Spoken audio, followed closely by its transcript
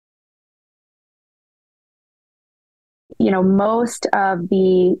most of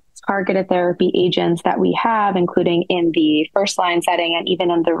the targeted therapy agents that we have, including in the first line setting and even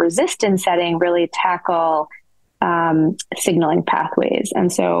in the resistance setting, really tackle signaling pathways.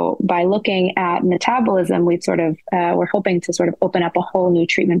 And so by looking at metabolism, we're hoping to sort of open up a whole new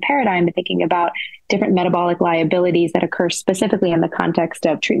treatment paradigm and thinking about different metabolic liabilities that occur specifically in the context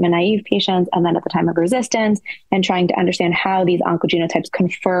of treatment naive patients and then at the time of resistance, and trying to understand how these oncogenotypes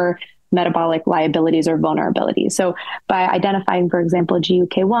confer metabolic liabilities or vulnerabilities. So by identifying, for example,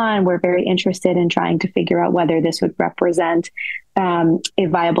 GUK1, we're very interested in trying to figure out whether this would represent a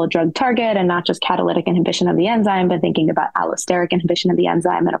viable drug target and not just catalytic inhibition of the enzyme, but thinking about allosteric inhibition of the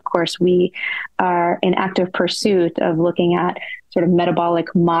enzyme. And of course, we are in active pursuit of looking at sort of metabolic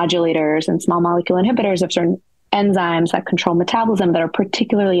modulators and small molecule inhibitors of certain enzymes that control metabolism that are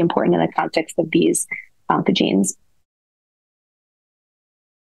particularly important in the context of these oncogenes.